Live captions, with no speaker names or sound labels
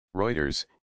Reuters,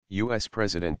 U.S.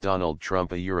 President Donald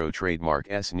Trump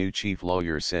trademark's new chief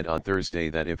lawyer said on Thursday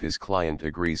that if his client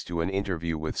agrees to an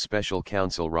interview with Special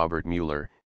Counsel Robert Mueller,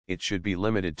 it should be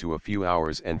limited to a few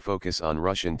hours and focus on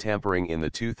Russian tampering in the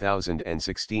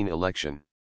 2016 election.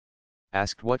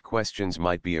 Asked what questions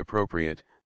might be appropriate,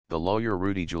 the lawyer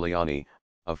Rudy Giuliani,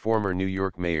 a former New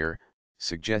York mayor,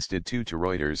 suggested to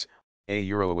Reuters,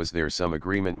 was there some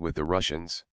agreement with the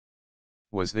Russians?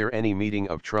 Was there any meeting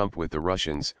of Trump with the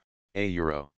Russians?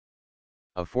 A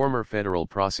former federal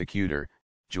prosecutor,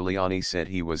 Giuliani said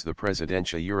he was the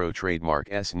presidential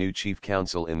trademark's new chief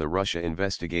counsel in the Russia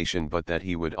investigation, but that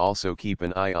he would also keep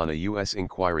an eye on a U.S.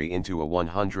 inquiry into a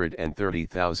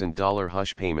 $130,000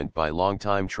 hush payment by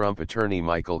longtime Trump attorney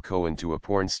Michael Cohen to a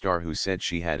porn star who said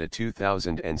she had a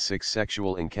 2006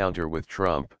 sexual encounter with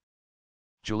Trump.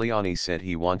 Giuliani said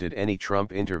he wanted any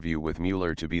Trump interview with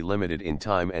Mueller to be limited in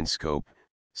time and scope,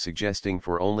 suggesting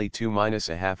for only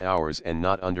 2.5 hours and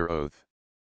not under oath.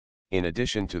 In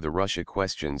addition to the Russia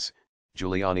questions,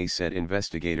 Giuliani said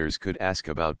investigators could ask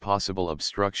about possible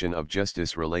obstruction of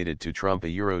justice related to Trump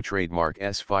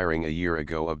trademark's firing a year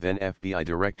ago of then FBI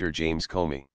Director James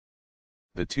Comey.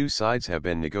 The two sides have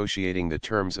been negotiating the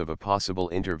terms of a possible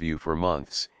interview for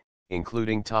months,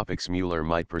 including topics Mueller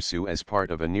might pursue as part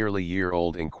of a nearly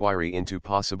year-old inquiry into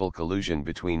possible collusion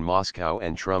between Moscow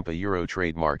and Trump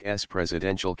trademark's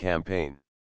presidential campaign.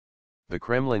 The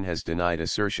Kremlin has denied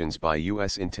assertions by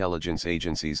U.S. intelligence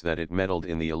agencies that it meddled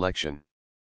in the election.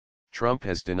 Trump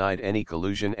has denied any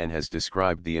collusion and has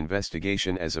described the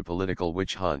investigation as a political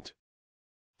witch hunt.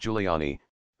 Giuliani,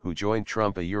 who joined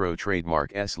Trump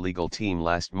trademark's legal team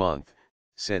last month,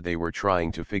 said they were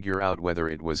trying to figure out whether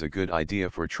it was a good idea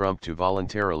for Trump to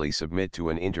voluntarily submit to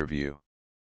an interview.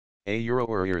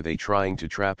 Or are they trying to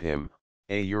trap him?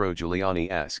 Giuliani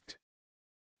asked.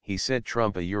 He said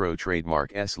Trump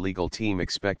trademark's legal team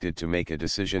expected to make a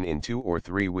decision in 2 or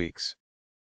 3 weeks.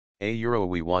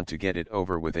 We want to get it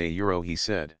over with he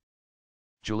said.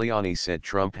 Giuliani said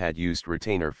Trump had used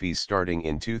retainer fees starting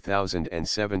in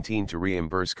 2017 to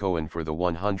reimburse Cohen for the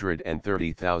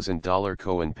 $130,000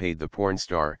 Cohen paid the porn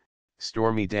star,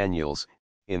 Stormy Daniels,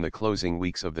 in the closing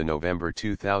weeks of the November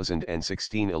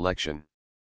 2016 election.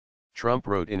 Trump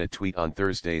wrote in a tweet on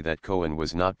Thursday that Cohen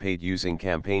was not paid using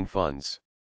campaign funds.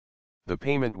 The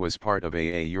payment was part of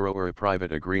a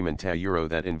private agreement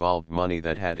that involved money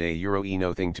that had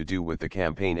nothing to do with the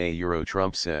campaign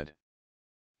Trump said.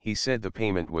 He said the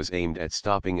payment was aimed at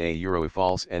stopping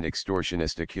false and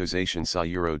extortionist accusations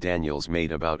Daniels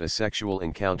made about a sexual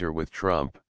encounter with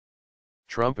Trump.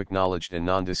 Trump acknowledged a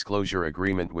non-disclosure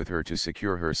agreement with her to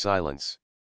secure her silence.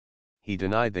 He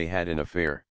denied they had an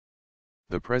affair.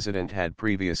 The president had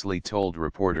previously told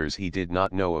reporters he did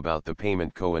not know about the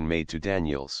payment Cohen made to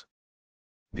Daniels.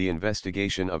 The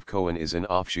investigation of Cohen is an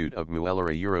offshoot of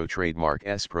Mueller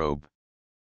trademark's probe.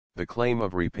 The claim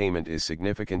of repayment is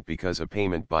significant because a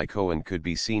payment by Cohen could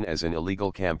be seen as an illegal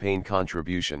campaign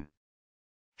contribution.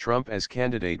 Trump as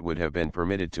candidate would have been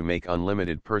permitted to make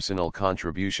unlimited personal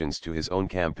contributions to his own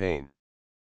campaign.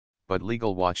 But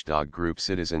legal watchdog group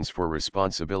Citizens for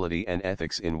Responsibility and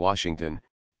Ethics in Washington,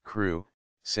 CREW,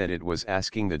 said it was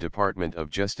asking the Department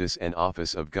of Justice and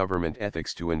Office of Government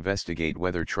Ethics to investigate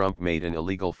whether Trump made an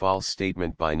illegal false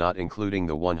statement by not including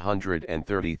the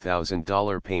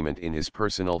 $130,000 payment in his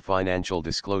personal financial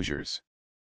disclosures.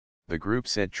 The group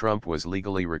said Trump was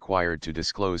legally required to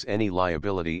disclose any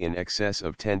liability in excess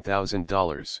of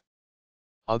 $10,000.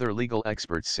 Other legal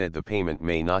experts said the payment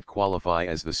may not qualify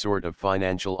as the sort of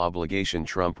financial obligation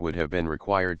Trump would have been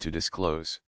required to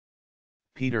disclose.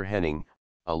 Peter Henning,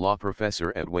 a law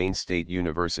professor at Wayne State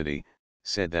University,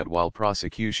 said that while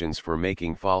prosecutions for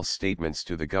making false statements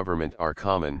to the government are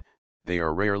common, they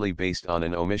are rarely based on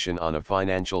an omission on a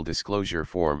financial disclosure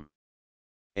form.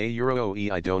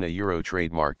 I don't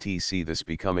trademark TC this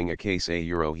becoming a case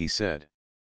he said.